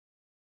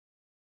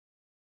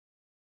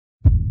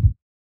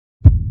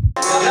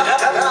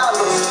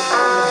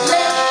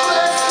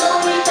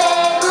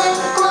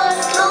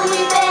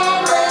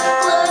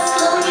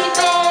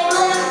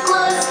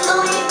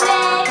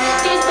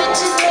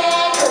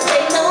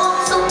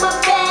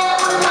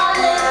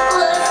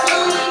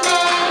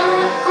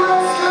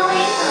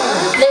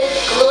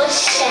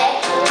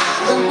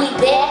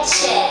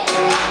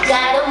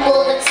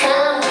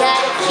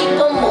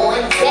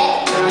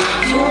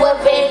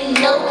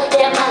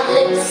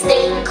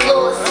stay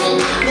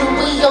glossy.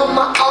 Louis on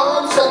my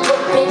arm, so a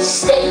bitch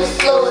stay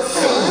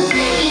flossy.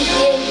 He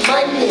get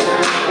money,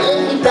 let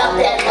me bout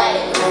that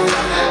life.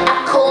 I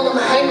call him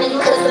honey,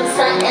 cause I'm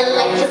something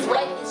like his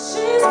wife.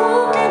 She's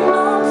walking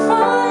on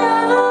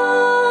fire.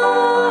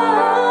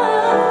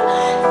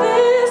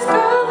 This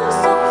girl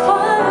is on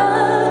fire.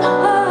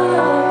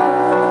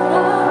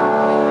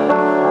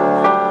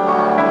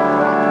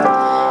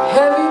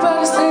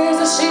 Everybody stares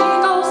as she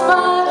goes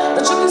by,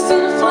 but you can see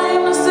the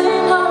flame that's in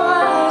her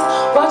eyes.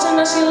 Watching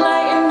as she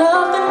lighten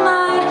up the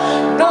night.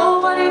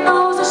 Nobody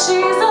knows that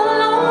she's a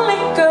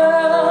lonely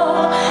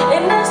girl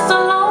in this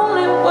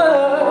lonely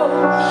world,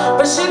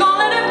 but she gon'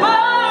 let it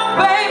burn,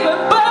 baby,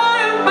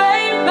 burn,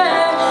 baby.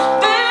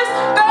 This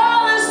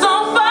girl is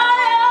on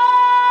fire.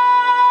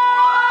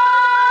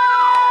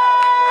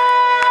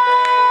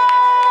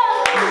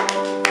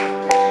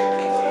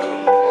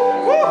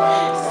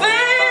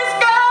 This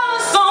girl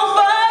is on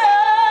fire.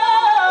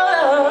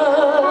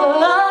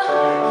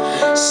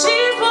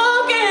 She's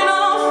walking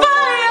on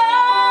fire.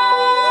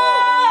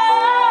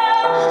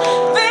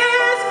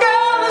 This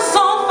girl is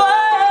on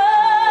fire.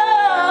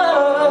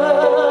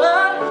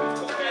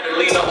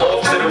 Lean her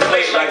off to the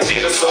plate like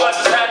Jesus, so I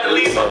just had to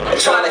leave her. I'm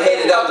trying to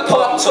hit it out the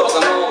park, I'm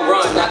talking home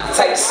run, not the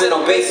type to sit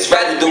on bases,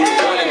 rather do it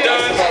one and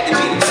done. Had to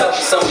be the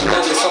toughest, something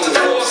younger, something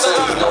four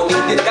sons. No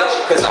need to doubt,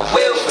 cause I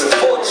will for the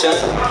fortune.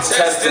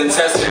 Testing,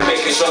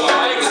 making sure my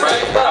mic is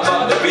right. I'm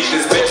about to beat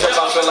this bitch up,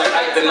 I feel like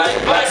Ike the Night.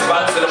 Black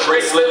spots in the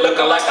bracelet,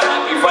 looking like a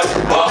hockey fight.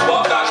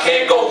 Walk, I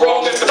can't go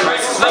wrong if the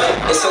price is right.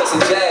 It's hooks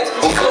and jabs,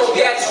 on flow,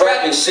 yeah, just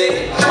rapping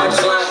shit.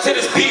 Punchline to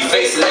this beat,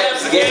 facing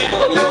abs again.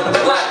 Put me on the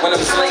block when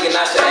I'm slinging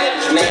out your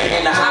average man.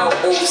 And the hour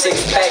move 6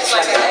 packs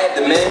like an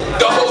abdomen.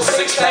 The whole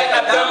 6-pack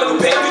abdominal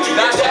pain, did you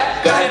get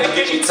that? Go ahead and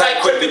get me tight,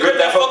 quick to grip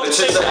that fuck the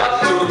chips up.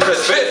 Do the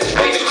Chris Fitz,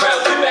 make the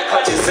crowd get back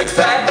like your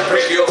 6-pack.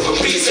 Break you off for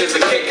pieces, a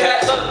Kit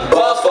Kat.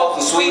 Bars far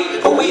from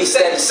sweet, but weed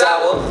steady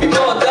sour. We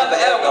know a double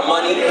L got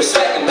money,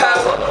 respect and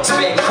power.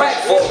 Spit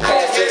crack for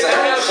cash, there's a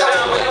half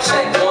shot.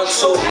 Check 1,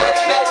 2,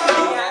 let's match me.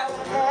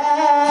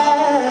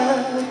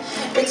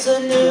 It's a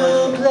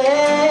new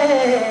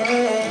place,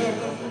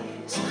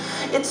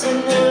 it's a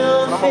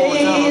new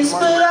phase,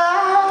 but I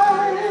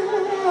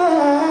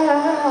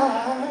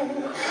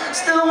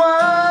still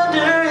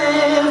wonder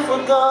if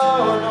we're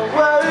gonna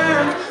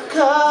work,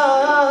 'cause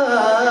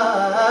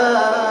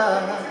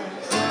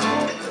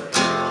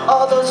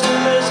all those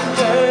rumors you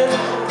heard,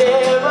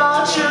 they're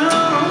all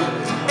true.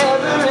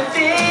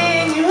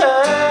 Everything you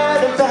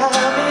heard about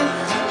me,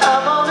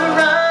 I'm on the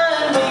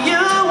run, but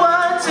you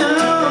want to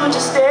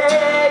just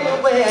stay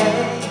away,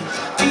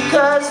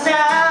 because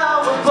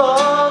now we're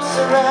both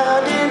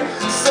surrounded.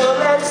 So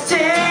let's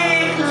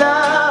take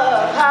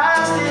love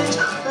hostage,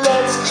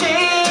 let's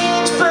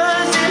change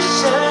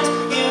positions.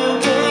 You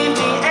gave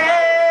me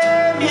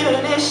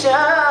ammunition,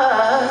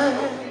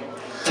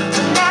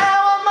 so now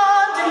I'm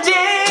on the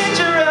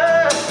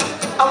dangerous.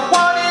 I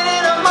want it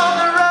and I'm on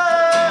the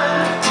run.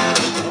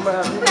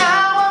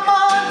 Now I'm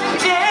on the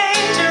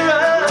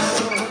dangerous,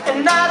 and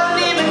I don't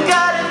even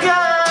got a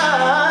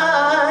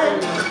gun.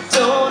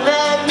 Don't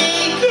let me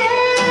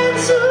get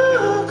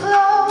too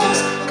close,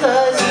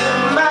 'cause you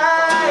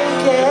might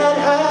get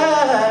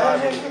hurt.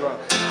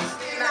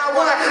 Now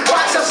what?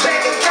 Watch us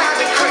back in time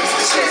and crease.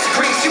 Shit's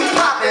grease, you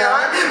poppin',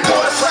 huh?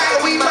 Boy, swagger,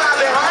 we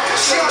mobbin', huh?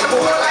 She on the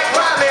board like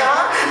Robin,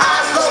 huh?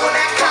 Eyes low in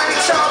that Connie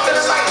Charm,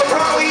 feelin' like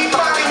LeBron. We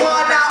finally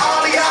won, now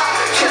all of y'all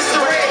kiss the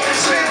ring.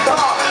 Spit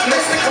ball,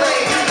 Mr.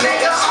 Clean.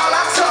 Nigga, all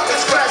I talk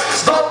is fresh.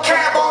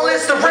 Vocab on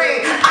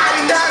Listerine.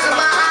 Adidas in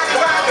my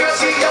eyebrow, girl,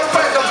 see your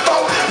friends on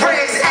 4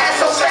 rings. Ass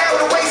so fat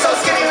with a waist so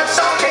skinny, her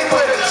song came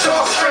with a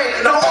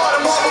drawstring. No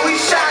Audemars, but we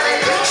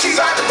shining. She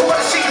ride the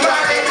border, she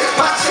grinding.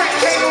 My check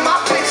came when my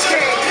bitch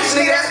came.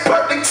 Nigga, that's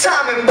perfect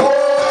timing, boy.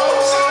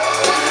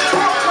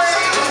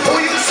 Brooklyn, who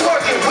you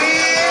twerking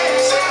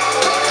with?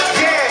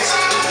 Yes,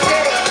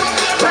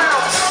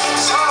 bounce.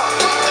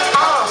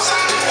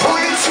 Who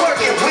you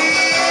twerking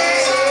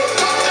with?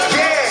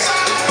 Yes,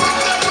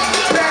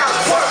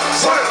 bounce. Work,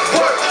 work,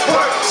 work,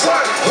 work,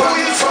 work. Who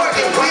you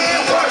twerking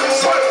with? Work,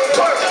 work,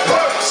 work,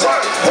 work,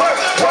 work, work,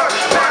 work.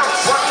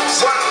 Bounce.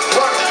 Work,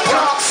 work,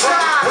 work,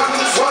 side. Who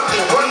you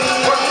twerking with?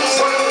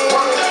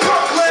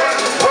 Brooklyn,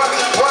 work,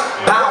 work,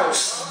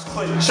 bounce.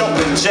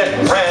 Jumping jack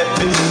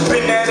rabbit,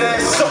 bend that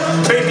ass up,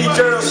 baby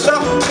girl,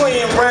 stop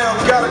playing around.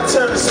 Gotta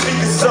turn the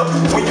speakers up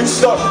when you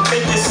start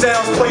making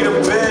sounds. Play the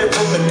bed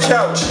from the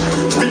couch,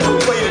 we can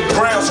play the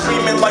ground,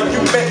 screaming like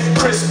you met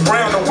Chris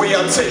Brown. The way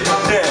I take you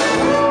down,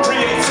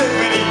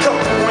 creativity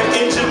coupled with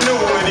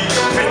ingenuity.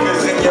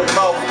 Fingers in your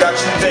mouth, got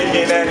you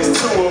thinking that it's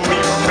two of me.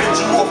 Bend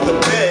you off the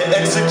bed,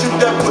 execute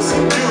that pussy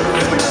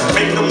beautifully.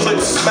 Make them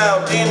lips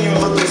smile, damn you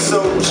looking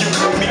so cute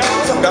for me.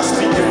 Tongue I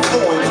speak it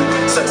fluently,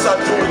 sex I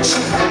do it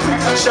truthfully.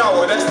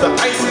 Shower, that's the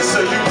icing, so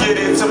you get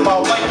into my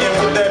liking.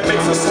 With that mix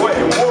of sweat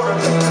and water,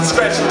 some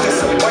scratching, and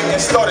some biting.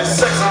 Started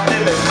sexing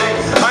in the day,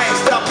 I ain't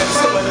stopping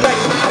till the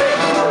night.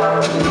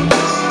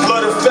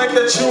 Love the fact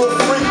that you a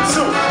freak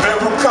too.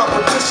 Barrel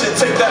competition,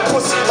 take that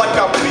pussy like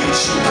I beat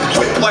you.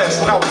 Whiplash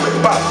when I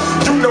whip out,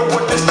 you know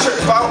what this trip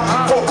out.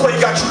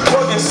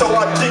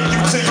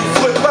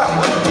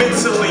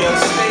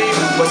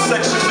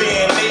 sexually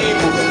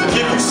enabled.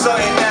 Give you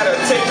something that'll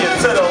take you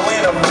to the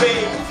land of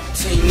fame.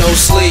 Ain't no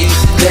sleep,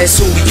 that's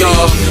who we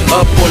are.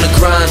 Up on the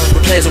grind,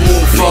 with plans to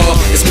move far.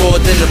 It's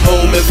more than a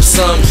moment for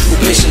some who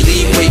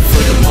patiently wait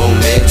for the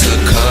moment to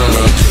come.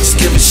 Just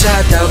give a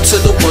shout out to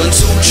the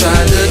ones who try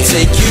to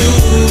take you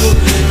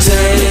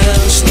down.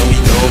 Just know we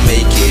gon'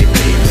 make it,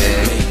 baby.